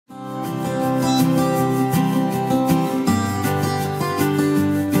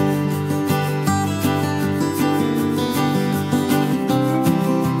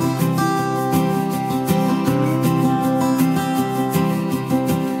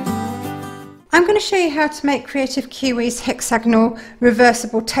I'm going to show you how to make Kreative Kiwi's hexagonal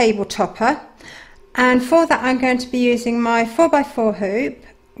reversible table topper, and for that I'm going to be using my 4x4 hoop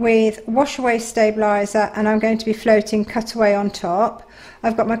with wash away stabiliser, and I'm going to be floating cutaway on top.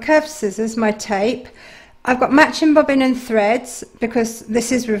 I've got my curved scissors, my tape, I've got matching bobbin and threads because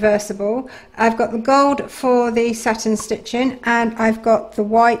this is reversible. I've got the gold for the satin stitching, and I've got the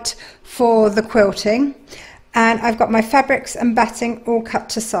white for the quilting, and I've got my fabrics and batting all cut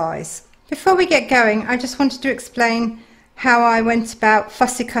to size. Before we get going, I just wanted to explain how I went about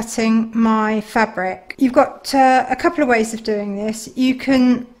fussy cutting my fabric. You've got a couple of ways of doing this. You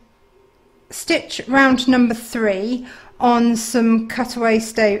can stitch round number 3 on some some tearaway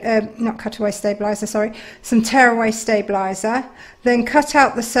stabiliser, then cut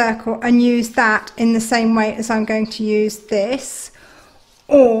out the circle and use that in the same way as I'm going to use this.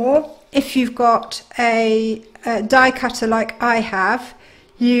 Or if you've got a die cutter like I have,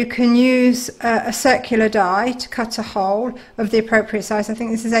 you can use a circular die to cut a hole of the appropriate size. I think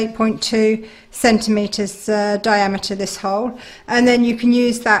this is 8.2 centimetres diameter, this hole, and then you can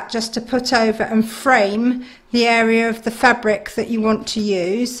use that just to put over and frame the area of the fabric that you want to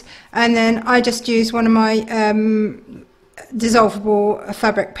use. And then I just use one of my dissolvable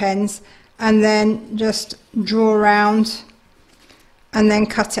fabric pens and then just draw around and then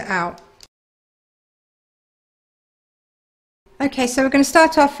cut it out. Okay, so we're going to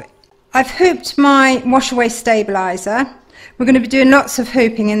start off. I've hooped my wash away stabiliser. We're going to be doing lots of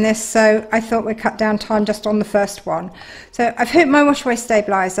hooping in this, so I thought we'd cut down time just on the first one. So I've hooped my wash away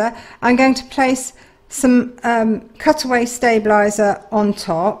stabiliser. I'm going to place some cutaway stabiliser on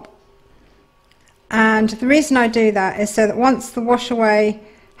top, and the reason I do that is so that once the wash away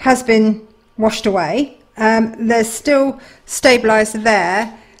has been washed away, there's still stabiliser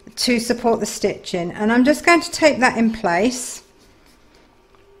there to support the stitching, and I'm just going to tape that in place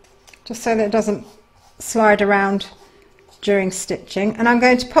just so that it doesn't slide around during stitching, and I'm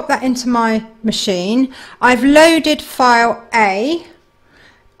going to pop that into my machine. I've loaded file A,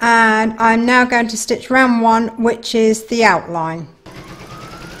 and I'm now going to stitch round 1, which is the outline.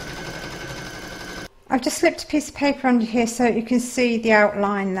 I've just slipped a piece of paper under here so you can see the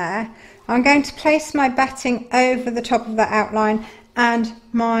outline there. I'm going to place my batting over the top of that outline and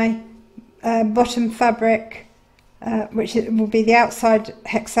my bottom fabric, which will be the outside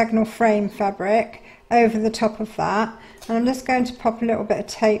hexagonal frame fabric, over the top of that, and I'm just going to pop a little bit of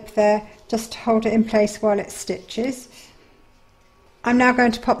tape there just to hold it in place while it stitches. I'm now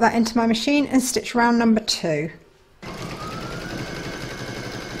going to pop that into my machine and stitch round number 2.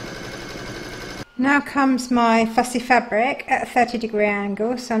 Now comes my fussy fabric at a 30-degree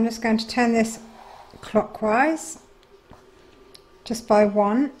angle, so I'm just going to turn this clockwise just by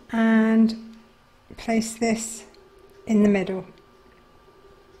 1 and place this in the middle.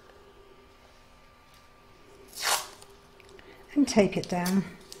 And tape it down.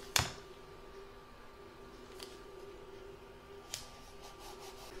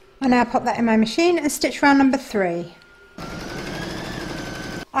 I now pop that in my machine and stitch round number 3.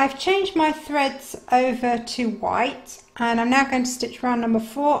 I've changed my threads over to white, and I'm now going to stitch round number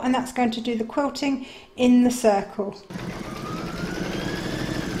 4, and that's going to do the quilting in the circle.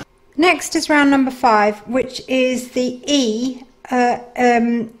 Next is round number 5, which is the E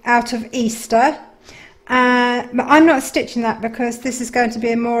out of Easter. But I'm not stitching that because this is going to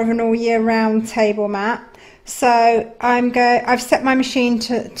be more of an all year round table mat. So I've set my machine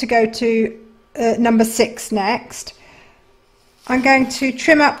to go to number 6 next. I'm going to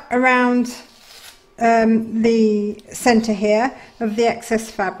trim up around the centre here of the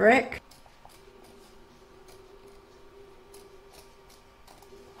excess fabric.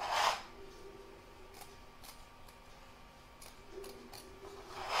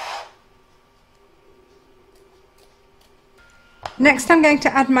 Next I'm going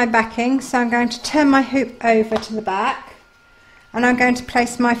to add my backing, so I'm going to turn my hoop over to the back, and I'm going to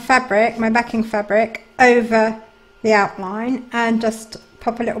place my fabric, my backing fabric, over the outline and just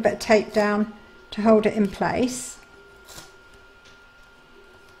pop a little bit of tape down to hold it in place.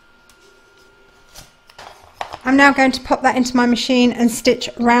 I'm now going to pop that into my machine and stitch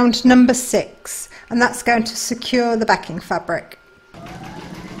round number 6, and that's going to secure the backing fabric.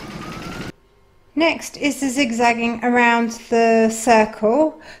 Next is the zigzagging around the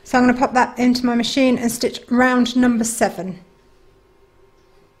circle, so I'm going to pop that into my machine and stitch round number 7.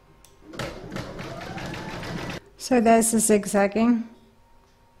 So there's the zigzagging.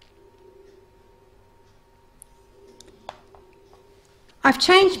 I've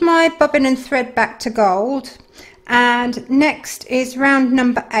changed my bobbin and thread back to gold, and next is round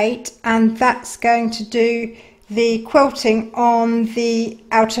number 8, and that's going to do the quilting on the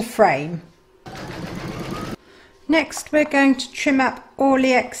outer frame. Next we're going to trim up all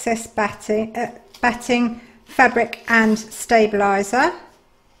the excess batting, fabric and stabiliser,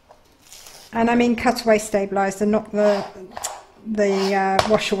 and I mean cutaway stabiliser, not the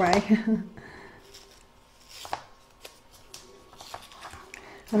wash away.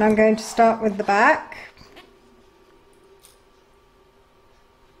 And I'm going to start with the back.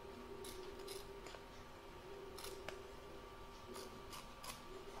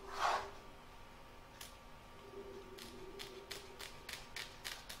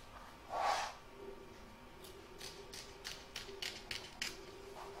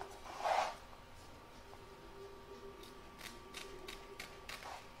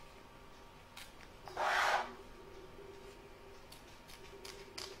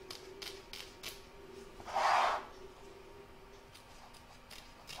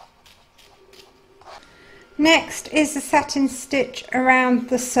 Next is the satin stitch around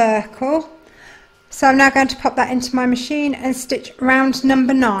the circle. So I'm now going to pop that into my machine and stitch round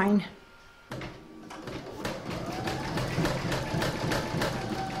number 9.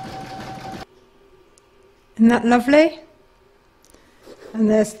 Isn't that lovely? And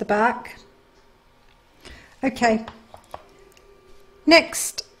there's the back. Okay.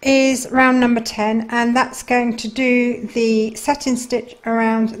 Next is round number 10, and that's going to do the satin stitch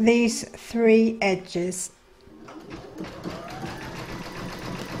around these 3 edges.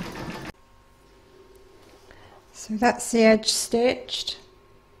 So that's the edge stitched.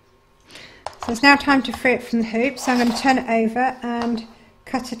 So it's now time to free it from the hoop, so I'm going to turn it over and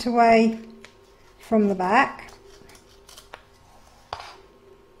cut it away from the back.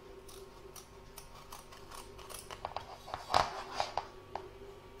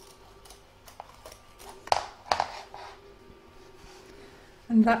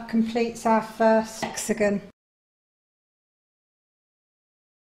 And that completes our first hexagon.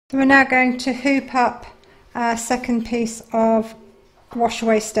 So we're now going to hoop up our second piece of wash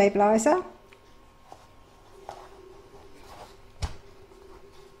away stabiliser.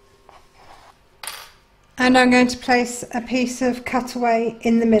 And I'm going to place a piece of cutaway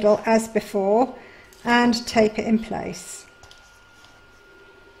in the middle as before and tape it in place.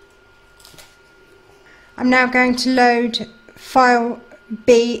 I'm now going to load file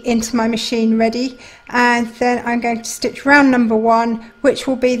B into my machine ready, and then I'm going to stitch round number 1, which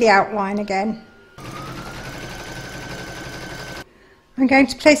will be the outline again. I'm going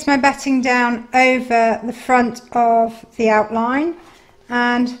to place my batting down over the front of the outline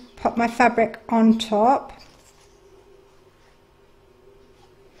and pop my fabric on top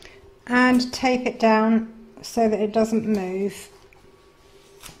and tape it down so that it doesn't move.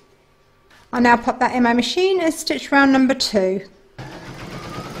 I'll now pop that in my machine and stitch round number 2.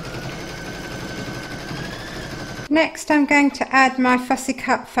 Next I'm going to add my fussy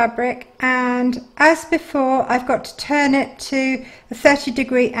cut fabric, and as before I've got to turn it to a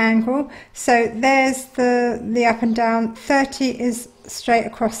 30-degree angle. So there's the up and down, 30 is straight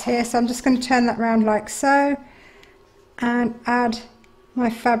across here, so I'm just going to turn that round like so and add my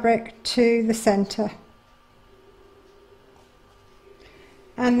fabric to the centre.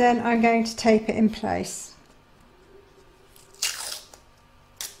 And then I'm going to tape it in place.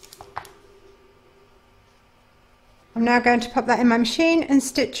 I'm now going to pop that in my machine and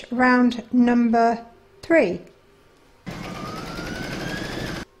stitch round number 3.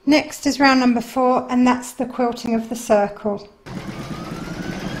 Next is round number 4, and that's the quilting of the circle.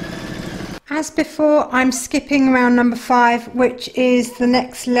 As before, I'm skipping round number 5, which is the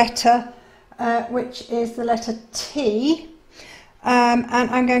next letter, which is the letter T, and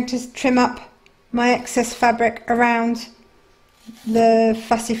I'm going to trim up my excess fabric around the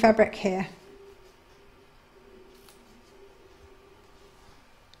fussy fabric here.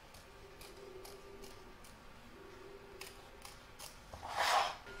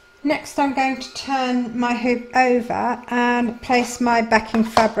 Next I'm going to turn my hoop over and place my backing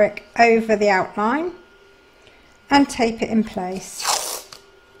fabric over the outline and tape it in place.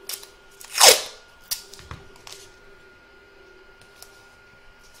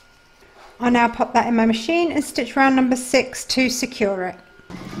 I'll now pop that in my machine and stitch round number 6 to secure it.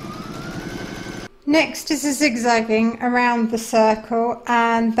 Next is a zigzagging around the circle,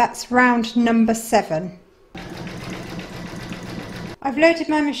 and that's round number 7. I've loaded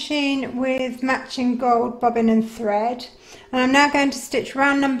my machine with matching gold bobbin and thread, and I'm now going to stitch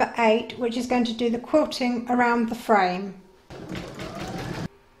round number 8, which is going to do the quilting around the frame.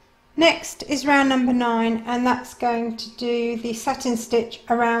 Next is round number 9, and that's going to do the satin stitch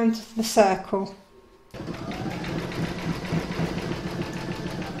around the circle.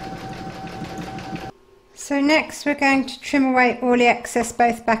 So next we're going to trim away all the excess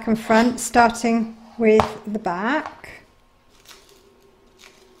both back and front, starting with the back.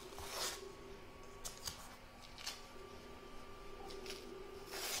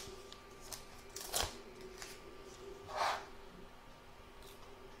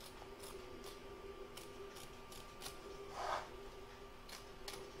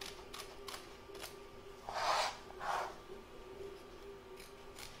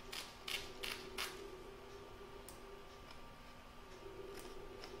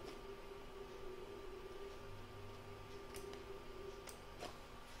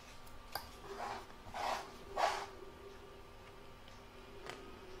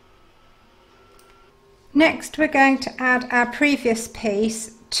 Next we're going to add our previous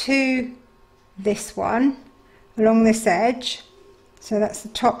piece to this one along this edge, so that's the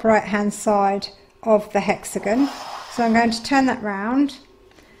top right hand side of the hexagon. So I'm going to turn that round,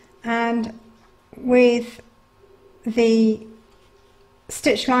 and with the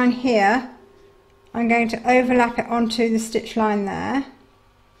stitch line here I'm going to overlap it onto the stitch line there,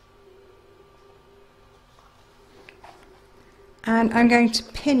 and I'm going to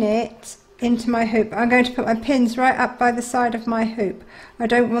pin it into my hoop. I'm going to put my pins right up by the side of my hoop. I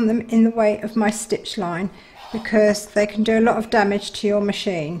don't want them in the way of my stitch line because they can do a lot of damage to your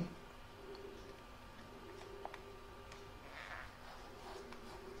machine.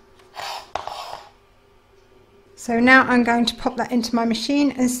 So now I'm going to pop that into my machine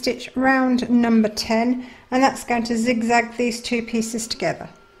and stitch round number 10, and that's going to zigzag these two pieces together.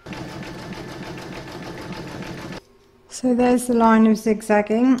 So there's the line of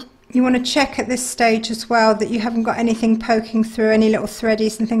zigzagging. You want to check at this stage as well that you haven't got anything poking through, any little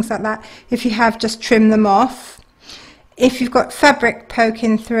threadies and things like that. If you have, just trim them off. If you've got fabric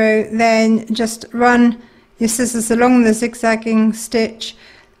poking through, then just run your scissors along the zigzagging stitch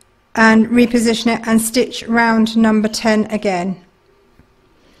and reposition it and stitch round number 10 again.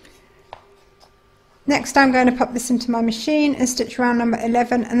 Next I'm going to pop this into my machine and stitch round number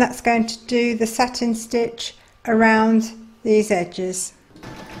 11, and that's going to do the satin stitch around these edges.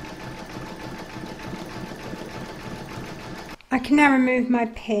 I can now remove my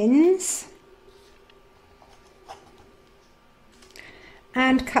pins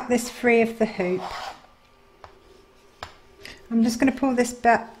and cut this free of the hoop. I'm just going to pull this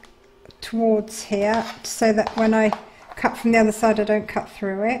back towards here so that when I cut from the other side I don't cut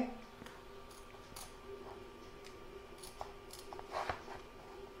through it.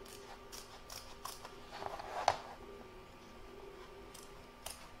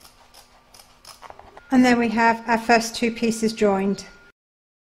 And there we have our first two pieces joined.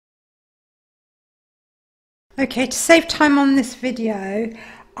 Okay, to save time on this video,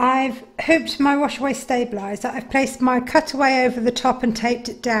 I've hooped my wash away stabiliser. I've placed my cutaway over the top and taped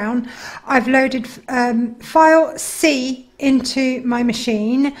it down. I've loaded file C into my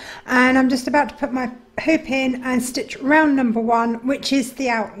machine, and I'm just about to put my hoop in and stitch round number 1, which is the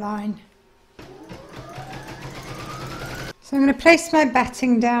outline. So I'm going to place my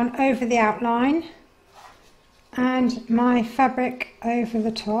batting down over the outline and my fabric over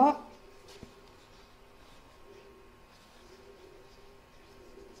the top.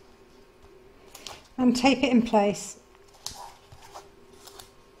 And tape it in place.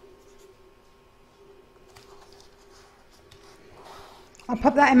 I'll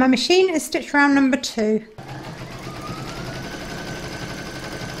pop that in my machine and stitch round number 2.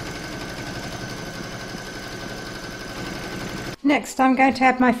 Next I'm going to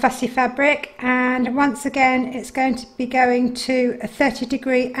add my fussy fabric, and once again it's going to be going to a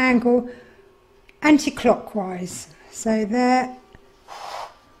 30-degree angle anti-clockwise. So there,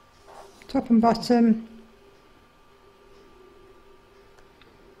 top and bottom.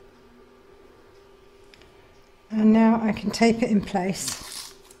 And now I can tape it in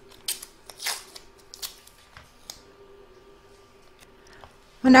place.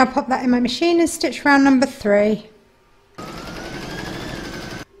 And now pop that in my machine and stitch round number 3.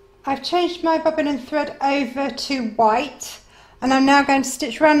 I've changed my bobbin and thread over to white, and I'm now going to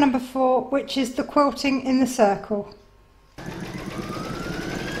stitch round number 4, which is the quilting in the circle.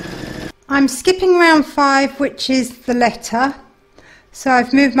 I'm skipping round 5, which is the letter, so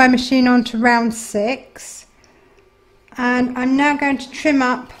I've moved my machine on to round 6, and I'm now going to trim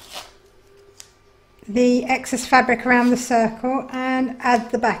up the excess fabric around the circle and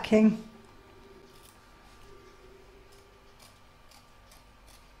add the backing.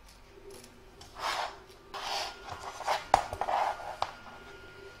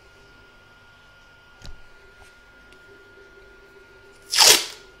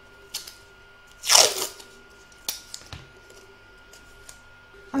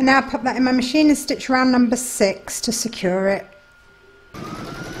 I'll now pop that in my machine and stitch round number 6 to secure it.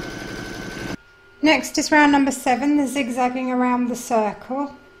 Next is round number 7, the zigzagging around the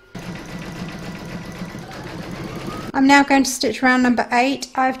circle. I'm now going to stitch round number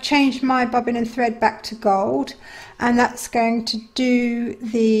 8. I've changed my bobbin and thread back to gold, and that's going to do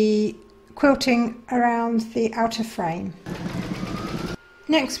the quilting around the outer frame.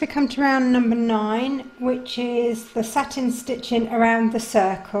 Next we come to round number 9, which is the satin stitching around the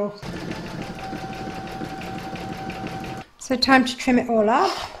circle. So time to trim it all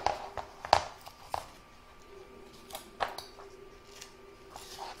up.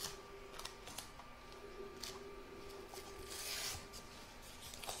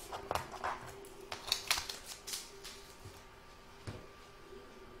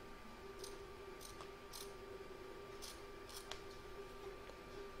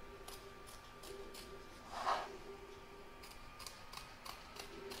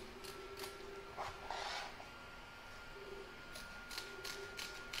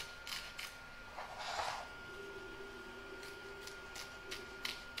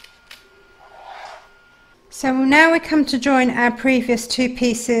 So now we come to join our previous 2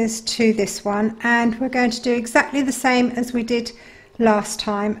 pieces to this one, and we're going to do exactly the same as we did last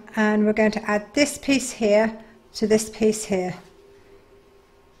time, and we're going to add this piece here to this piece here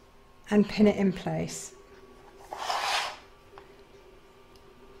and pin it in place.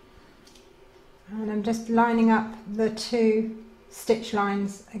 And I'm just lining up the 2 stitch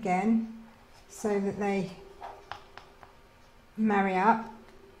lines again so that they marry up.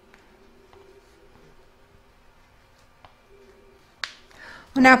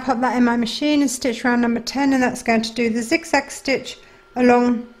 I'll now pop that in my machine and stitch round number 10, and that's going to do the zigzag stitch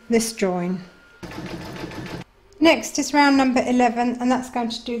along this join. Next is round number 11, and that's going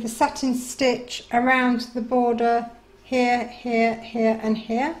to do the satin stitch around the border here, here, here and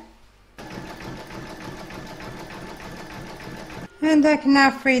here. And I can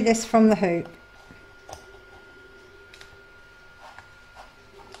now free this from the hoop.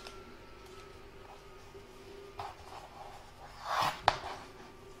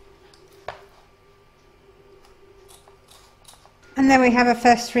 And there we have our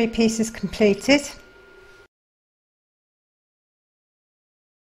first 3 pieces completed.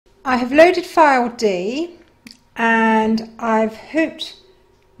 I have loaded file D and I've hooped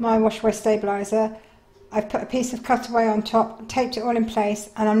my washaway stabiliser. I've put a piece of cutaway on top, taped it all in place,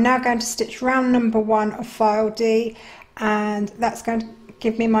 and I'm now going to stitch round number 1 of file D, and that's going to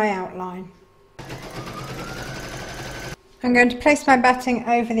give me my outline. I'm going to place my batting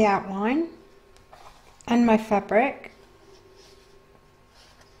over the outline and my fabric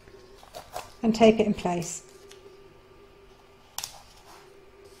and tape it in place.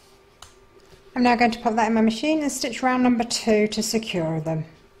 I'm now going to pop that in my machine and stitch round number 2 to secure them.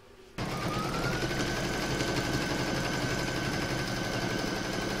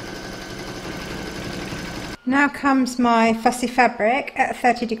 Now comes my fussy fabric at a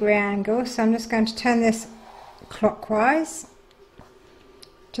 30-degree angle, so I'm just going to turn this clockwise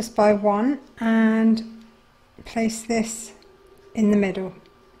just by 1 and place this in the middle.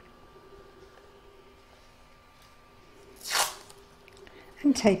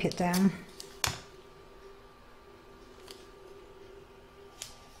 And tape it down.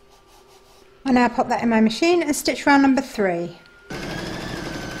 I now pop that in my machine and stitch round number 3.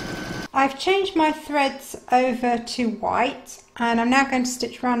 I've changed my threads over to white, and I'm now going to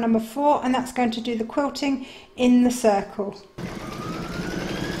stitch round number 4, and that's going to do the quilting in the circle.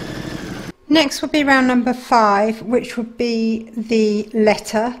 Next will be round number 5, which will be the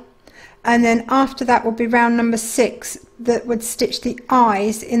letter, and then after that will be round number 6 that would stitch the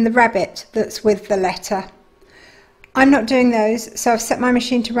eyes in the rabbit that's with the letter. I'm not doing those, so I've set my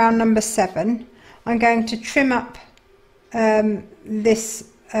machine to round number 7. I'm going to trim up this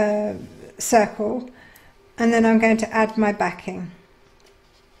circle, and then I'm going to add my backing.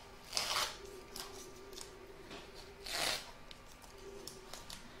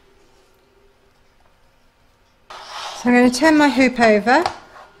 So I'm going to turn my hoop over,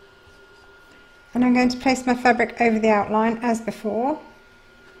 and I'm going to place my fabric over the outline as before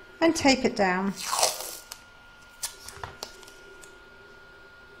and tape it down.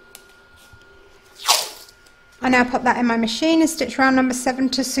 I now pop that in my machine and stitch round number 7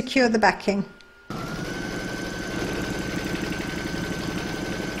 to secure the backing.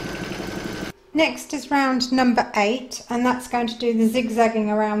 Next is round number 8, and that's going to do the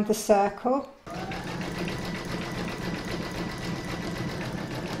zigzagging around the circle.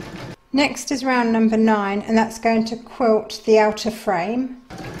 Next is round number 9, and that's going to quilt the outer frame.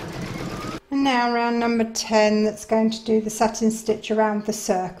 And now round number 10, that's going to do the satin stitch around the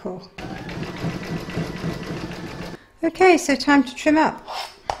circle. Okay, so time to trim up.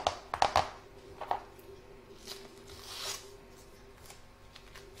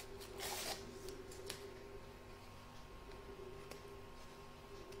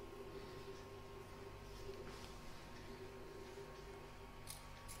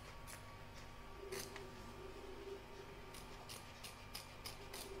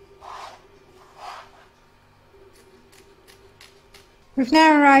 We've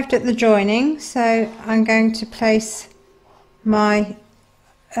now arrived at the joining, so I'm going to place my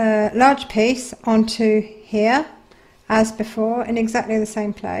large piece onto here as before in exactly the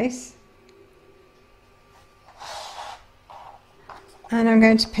same place, and I'm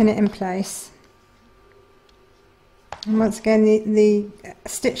going to pin it in place. And once again, the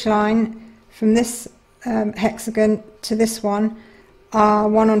stitch line from this hexagon to this one are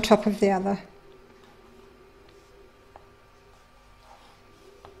one on top of the other.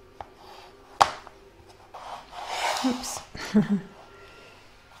 Oops.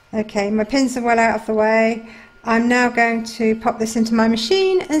 Okay, my pins are well out of the way. I'm now going to pop this into my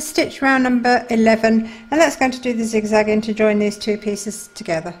machine and stitch round number 11, and that's going to do the zigzagging to join these two pieces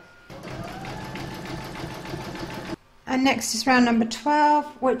together. And next is round number 12,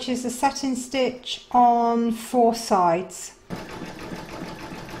 which is a satin stitch on 4 sides.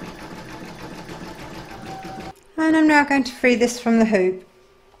 And I'm now going to free this from the hoop.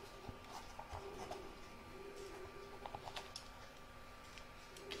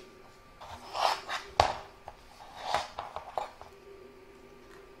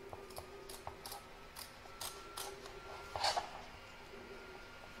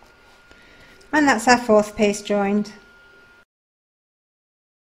 And that's our 4th piece joined.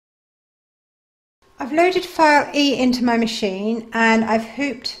 I've loaded file E into my machine and I've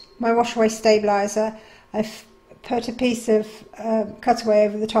hooped my washaway stabiliser. I've put a piece of cutaway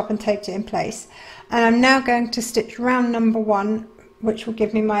over the top and taped it in place. And I'm now going to stitch round number 1, which will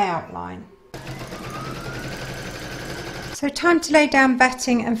give me my outline. So time to lay down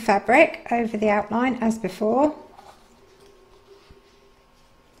batting and fabric over the outline as before.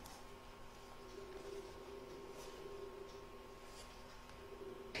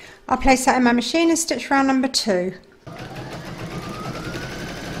 I'll place that in my machine and stitch round number 2.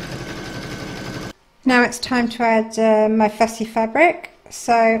 Now it's time to add my fussy fabric,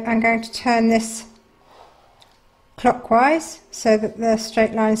 so I'm going to turn this clockwise so that the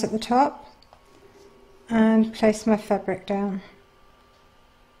straight line's at the top, and place my fabric down.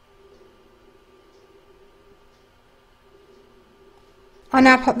 I'll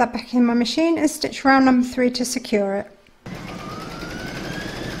now pop that back in my machine and stitch round number 3 to secure it.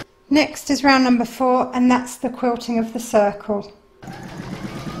 Next is round number 4, and that's the quilting of the circle.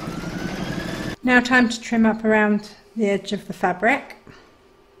 Now time to trim up around the edge of the fabric.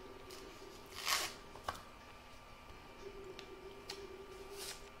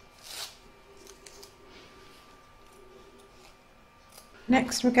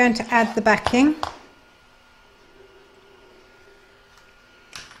 Next we're going to add the backing.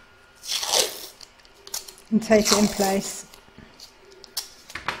 And tape it in place.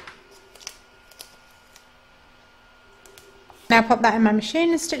 Now pop that in my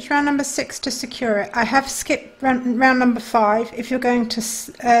machine and stitch round number 6 to secure it. I have skipped round number 5. If you're going to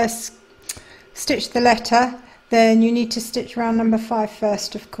stitch the letter, then you need to stitch round number 5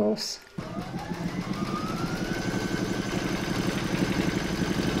 first, of course.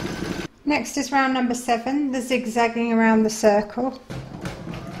 Next is round number 7, the zigzagging around the circle.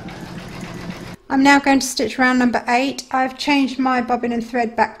 I'm now going to stitch round number 8. I've changed my bobbin and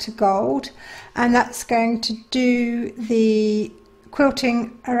thread back to gold, and that's going to do the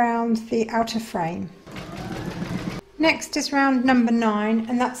quilting around the outer frame. Next is round number 9,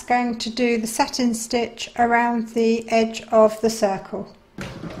 and that's going to do the satin stitch around the edge of the circle.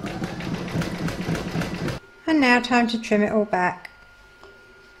 And now time to trim it all back.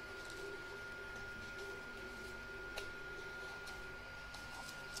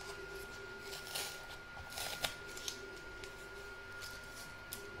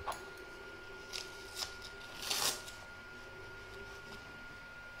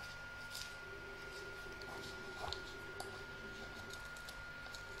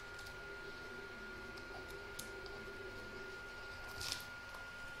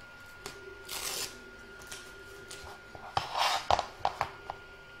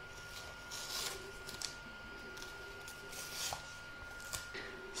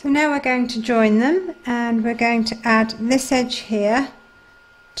 So now we're going to join them, and we're going to add this edge here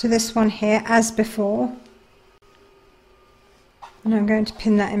to this one here as before, and I'm going to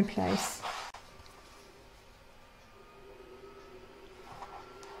pin that in place.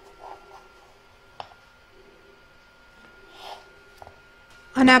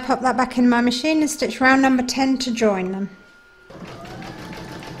 I now pop that back in my machine and stitch round number 10 to join them.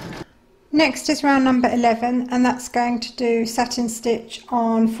 Next is round number 11, and that's going to do satin stitch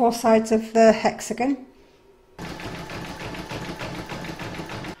on 4 sides of the hexagon.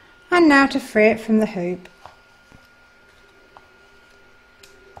 And now to free it from the hoop.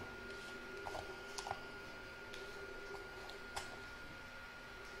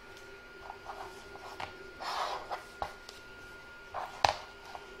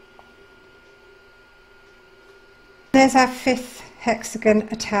 There's our 5th hexagon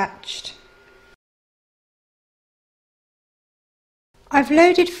attached. I've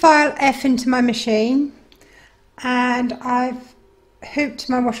loaded file F into my machine and I've hooped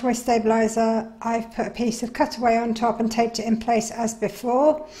my washaway stabiliser. I've put a piece of cutaway on top and taped it in place as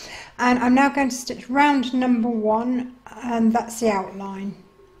before, and I'm now going to stitch round number 1, and that's the outline.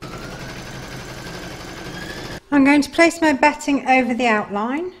 I'm going to place my batting over the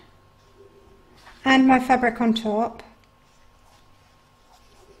outline and my fabric on top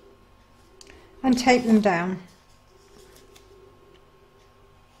and tape them down.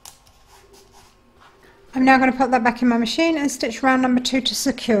 I'm now going to put that back in my machine and stitch round number 2 to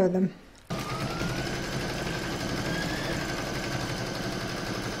secure them.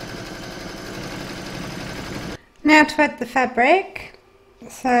 Now to add the fabric,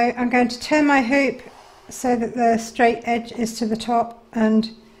 so I'm going to turn my hoop so that the straight edge is to the top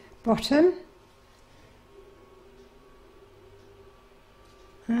and bottom,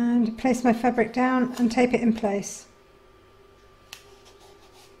 and place my fabric down and tape it in place.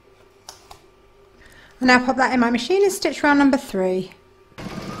 And now pop that in my machine and stitch round number 3.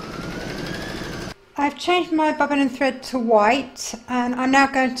 I've changed my bobbin and thread to white, and I'm now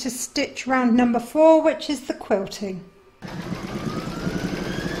going to stitch round number 4, which is the quilting.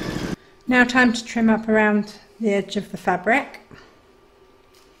 Now time to trim up around the edge of the fabric.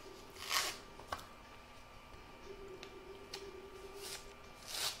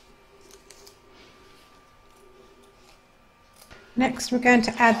 Next we're going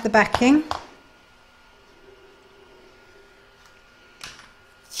to add the backing.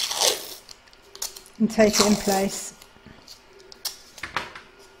 And tape it in place.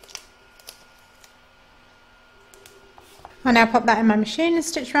 I now pop that in my machine and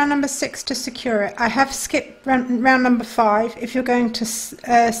stitch round number 6 to secure it. I have skipped round number 5. If you're going to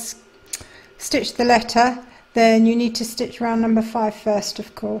stitch the letter, then you need to stitch round number 5 first,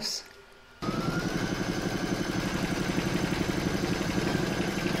 of course.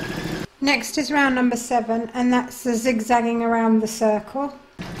 Next is round number 7, and that's the zigzagging around the circle.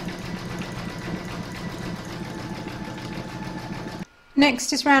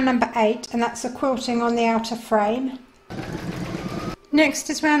 Next is round number 8, and that's a quilting on the outer frame. Next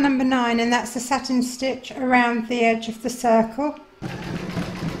is round number 9, and that's a satin stitch around the edge of the circle.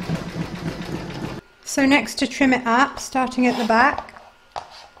 So next, to trim it up, starting at the back.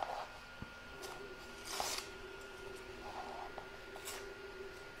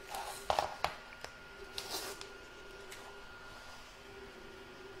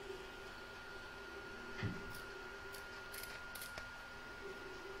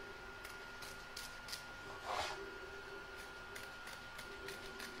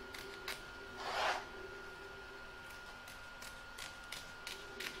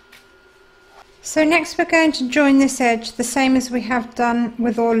 So next we're going to join this edge the same as we have done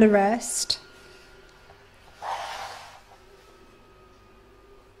with all the rest.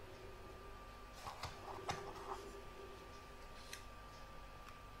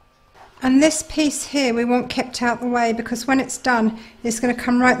 And this piece here we want kept out the way, because when it's done it's going to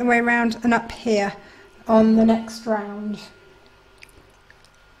come right the way around and up here on the next round.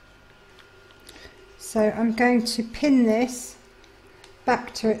 So I'm going to pin this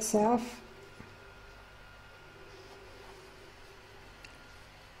back to itself.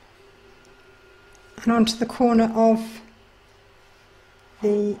 And onto the corner of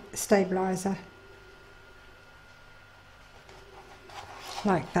the stabiliser,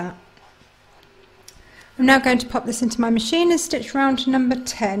 like that. I'm now going to pop this into my machine and stitch round to number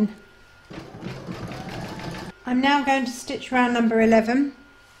 10. I'm now going to stitch round number 11,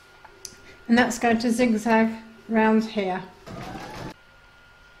 and that's going to zigzag round here.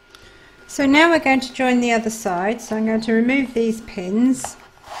 So now we're going to join the other side, so I'm going to remove these pins,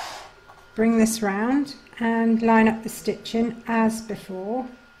 bring this round and line up the stitching as before.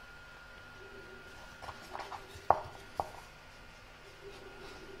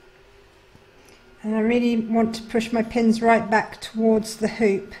 And I really want to push my pins right back towards the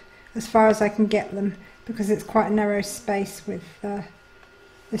hoop as far as I can get them, because it's quite a narrow space with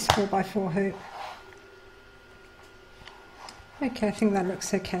this 4x4 hoop. Okay, I think that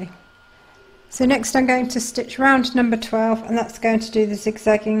looks okay. So next I'm going to stitch round number 12, and that's going to do the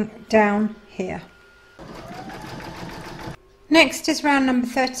zigzagging down here. Next is round number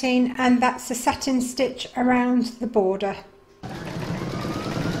 13, and that's a satin stitch around the border.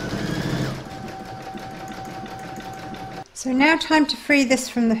 So now time to free this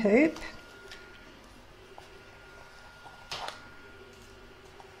from the hoop.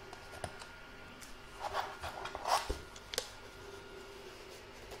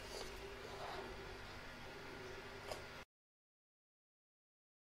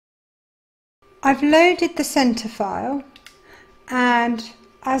 I've loaded the centre file and,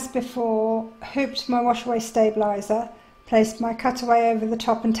 as before, hooped my washaway stabiliser, placed my cutaway over the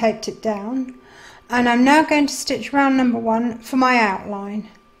top and taped it down, and I'm now going to stitch round number 1 for my outline.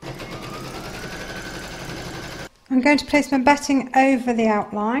 I'm going to place my batting over the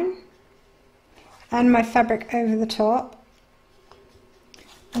outline and my fabric over the top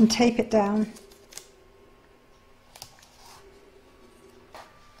and tape it down.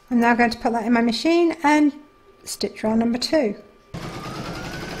 I'm now going to put that in my machine and stitch round number 2.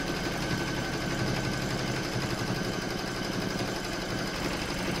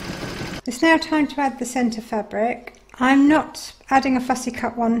 It's now time to add the centre fabric. I'm not adding a fussy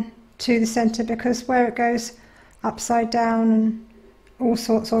cut one to the centre because where it goes upside down and all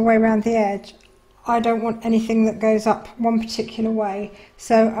sorts all the way around the edge, I don't want anything that goes up one particular way,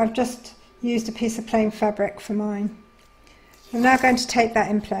 so I've just used a piece of plain fabric for mine. I'm now going to tape that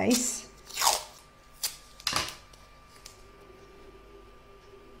in place.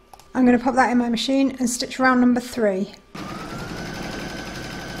 I'm going to pop that in my machine and stitch round number 3.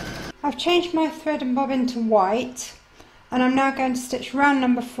 I've changed my thread and bobbin to white, and I'm now going to stitch round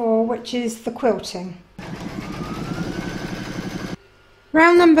number 4, which is the quilting.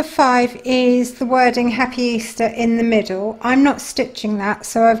 Round number 5 is the wording Happy Easter in the middle. I'm not stitching that,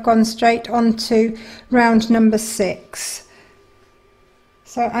 so I've gone straight on to round number 6.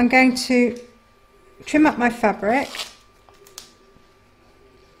 So I'm going to trim up my fabric,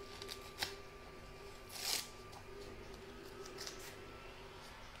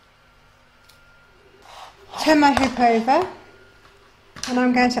 turn my hoop over, and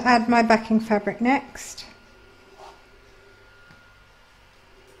I'm going to add my backing fabric next.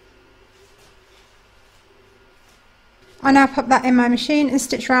 I now pop that in my machine and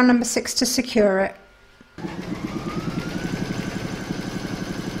stitch round number 6 to secure it.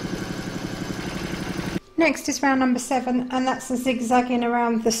 Next is round number 7, and that's the zigzagging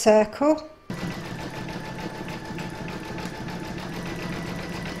around the circle.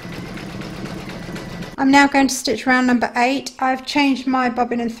 I'm now going to stitch round number 8. I've changed my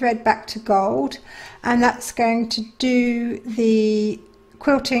bobbin and thread back to gold, and that's going to do the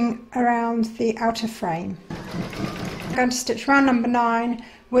quilting around the outer frame. I'm going to stitch round number 9,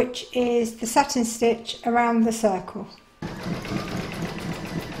 which is the satin stitch around the circle.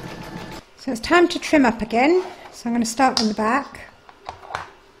 So it's time to trim up again, so I'm going to start with the back.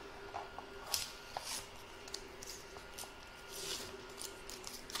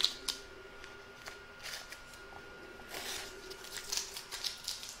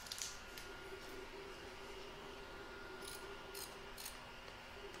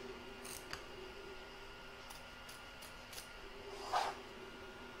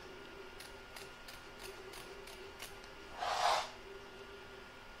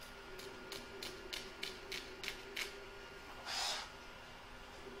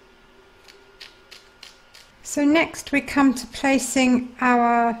 So next we come to placing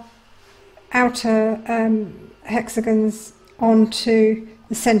our outer hexagons onto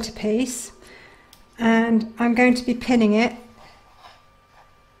the centerpiece, and I'm going to be pinning it.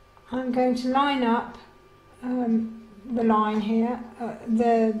 I'm going to line up the line here,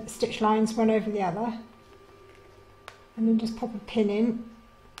 the stitch lines one over the other, and then just pop a pin in,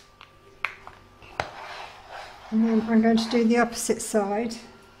 and then I'm going to do the opposite side.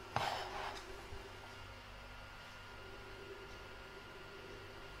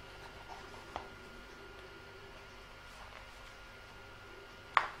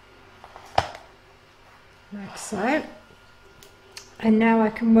 Like so, and now I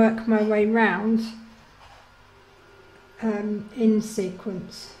can work my way round in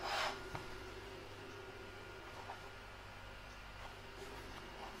sequence.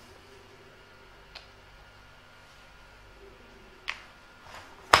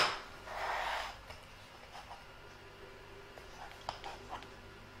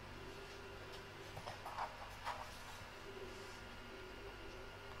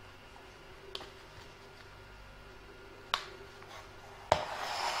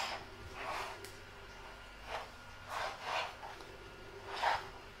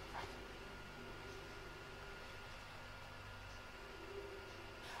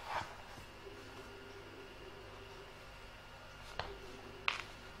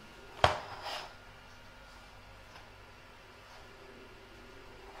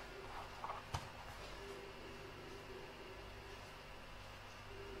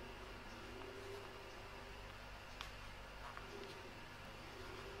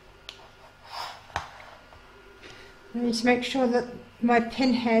 I need to make sure that my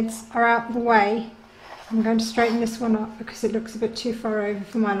pin heads are out of the way. I'm going to straighten this one up because it looks a bit too far over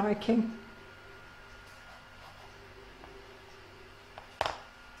for my liking.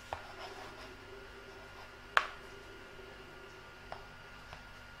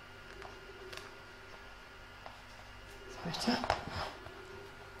 better.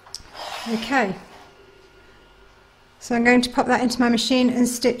 Okay, so I'm going to pop that into my machine and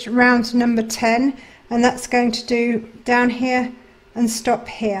stitch round number 10, and that's going to do down here and stop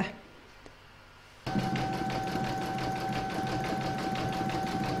here.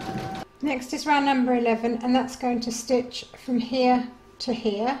 Next is round number 11, and that's going to stitch from here to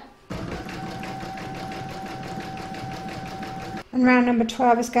here. And round number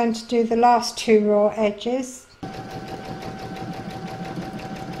 12 is going to do the last 2 raw edges.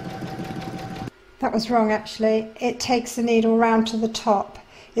 That was wrong actually, it takes the needle round to the top.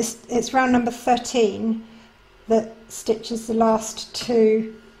 It's round number 13 that stitches the last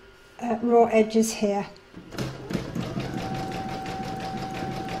 2 raw edges here.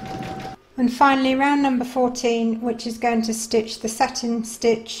 And finally round number 14, which is going to stitch the satin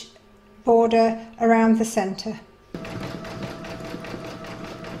stitch border around the centre.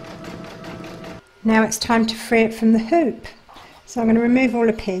 Now it's time to free it from the hoop. So I'm going to remove all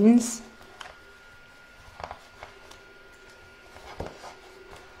the pins.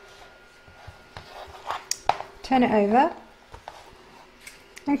 Turn it over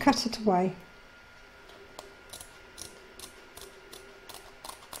and cut it away.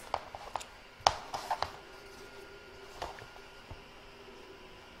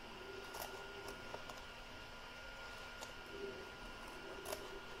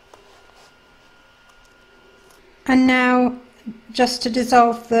 And now just to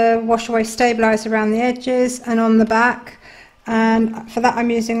dissolve the wash away stabiliser around the edges and on the back, and for that I'm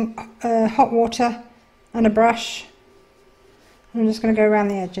using hot water and a brush. I'm just going to go around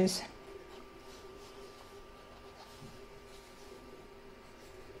the edges.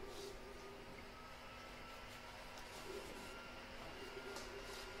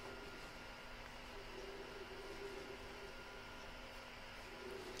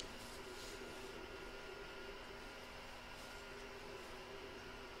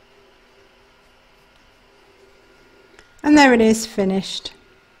 And there it is, finished.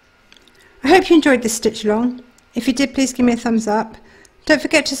 I hope you enjoyed this stitch along. If you did, please give me a thumbs up. Don't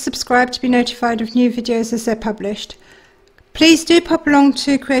forget to subscribe to be notified of new videos as they're published. Please do pop along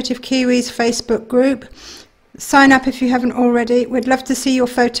to Kreative Kiwi's Facebook group. Sign up if you haven't already. We'd love to see your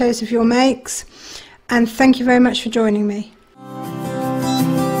photos of your makes. And thank you very much for joining me.